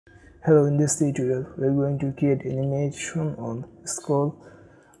Hello, in this tutorial we are going to create animation on scroll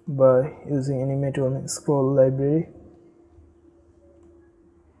by using Animate on scroll library.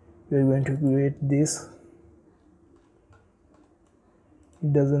 We are going to create this.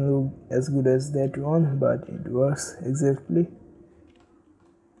 It doesn't look as good as that one, but it works exactly.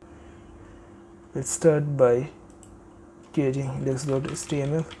 Let's start by creating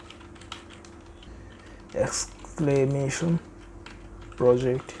index.html exclamation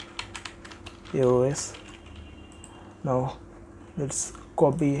project AOS. Now let's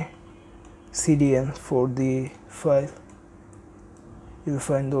copy CDN for the file. You'll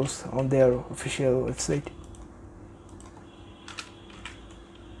find those on their official website.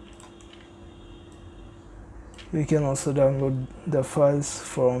 You can also download the files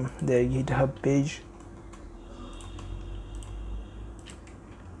from their GitHub page.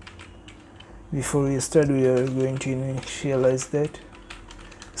 Before we start, we are going to initialize that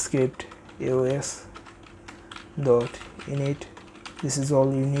script aos.init. This is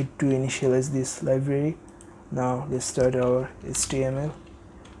all you need to initialize this library. Now let's start our HTML.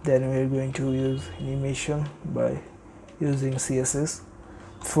 Then we are going to use animation by using CSS.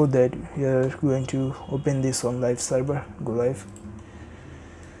 For that, we are going to open this on live server. Go live.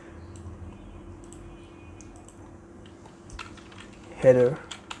 Header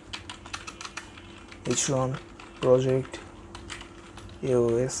h1 project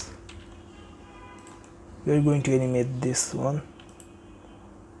AOS. We are going to animate this one.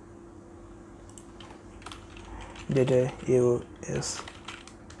 Data AOS.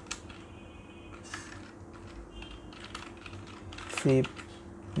 Flip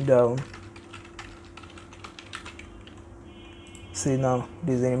down. See, now it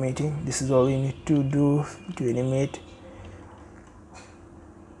is animating. This is all you need to do to animate.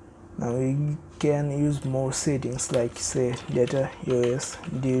 Now we can use more settings, like say data AOS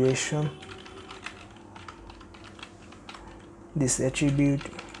duration. This attribute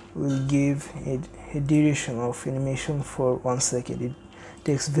will give it a duration of animation for 1 second. It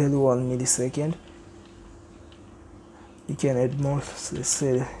takes value 1 millisecond. You can add more. Let's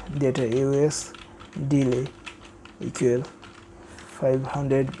say data AOS delay equal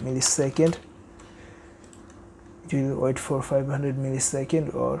 500 millisecond. It will wait for 500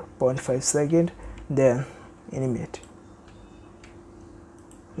 millisecond or 0.5 second, then animate.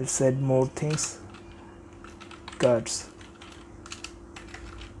 Let's add more things. Cards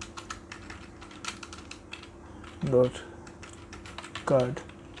dot card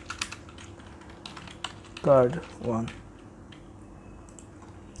 1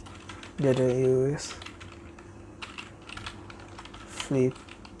 data AOS flip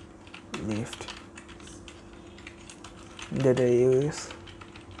left data AOS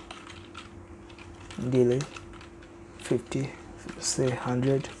delay 50, say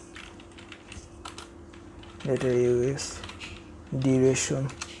 100 data AOS duration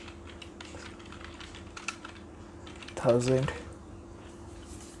 1000.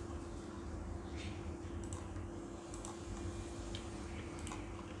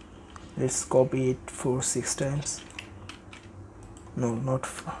 Let's copy it for 6 times. No, not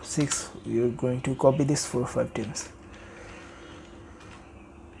 6. We are going to copy this for 5 times.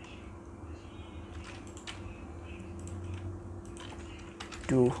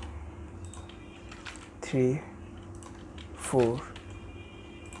 Two, 3, 4,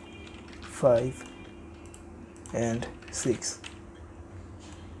 5, and 6.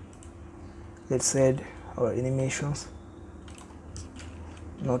 Let's add our animations.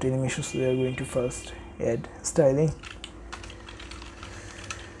 Not animations, we are going to first add styling.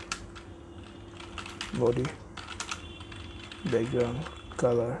 Body, background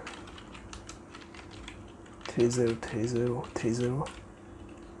color 303030,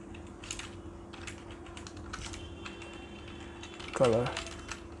 color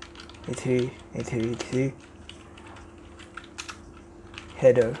 838383,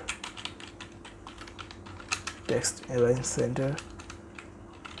 header text align center,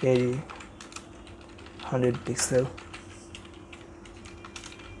 area 100 pixel,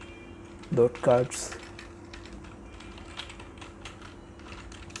 dot cards,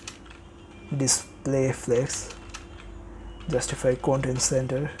 display flex, justify content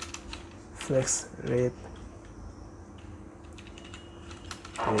center, flex rate,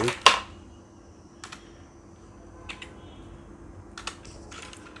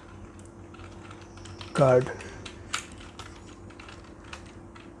 card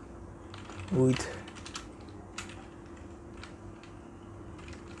width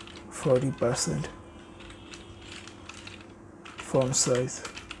 40%, font size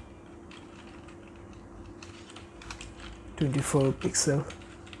 24 pixel,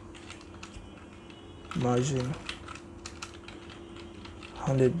 margin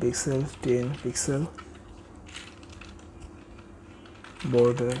 100 pixel, 10 pixel,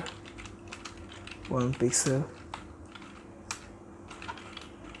 border 1 pixel,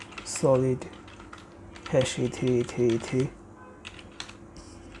 solid hash E3,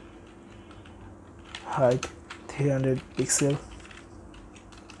 height 300 pixel,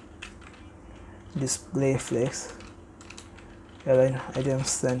 display flex, align item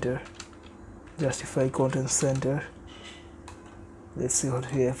center, justify content center. Let's see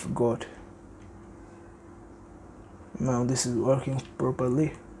what we have got. Now this is working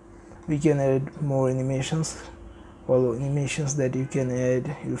properly. We can add more animations. All animations that you can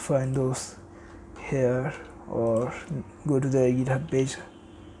add, you'll find those here, or go to the GitHub page.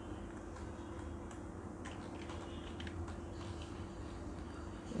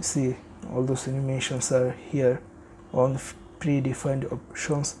 See, all those animations are here on predefined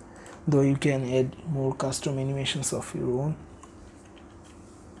options, though you can add more custom animations of your own.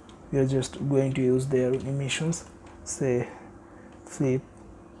 We are just going to use their animations. Say flip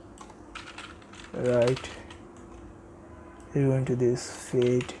right, we're going to this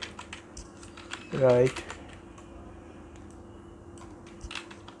fade right,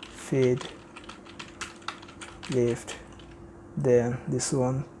 fade left, then this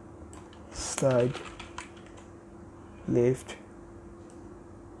one slide left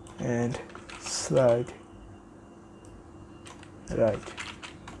and slide right.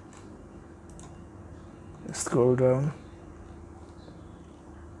 Scroll down,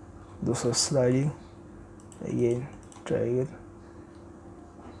 those are sliding. Again, try again.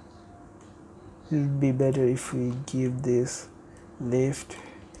 It would be better if we give this left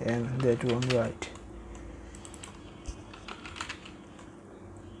and that one right.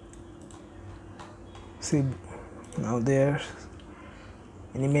 See, now they're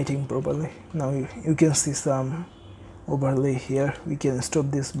animating properly. Now you can see some overlay here. We can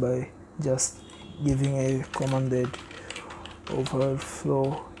stop this by just giving a command that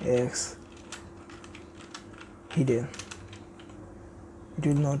overflow x hidden. It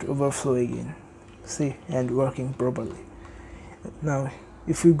will not overflow again. See, and working properly. Now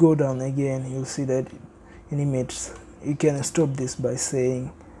if we go down again, you'll see that animates. You can stop this by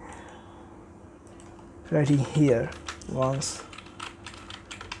saying, writing here once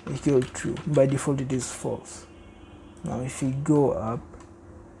equal to, by default it is false. Now if we go up,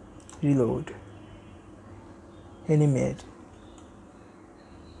 reload, animate,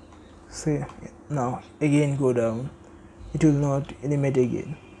 see, now again go down, it will not animate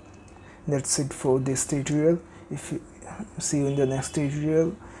again. That's it for this tutorial. If you see you in the next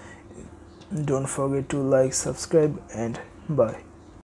tutorial, don't forget to like, subscribe, and bye.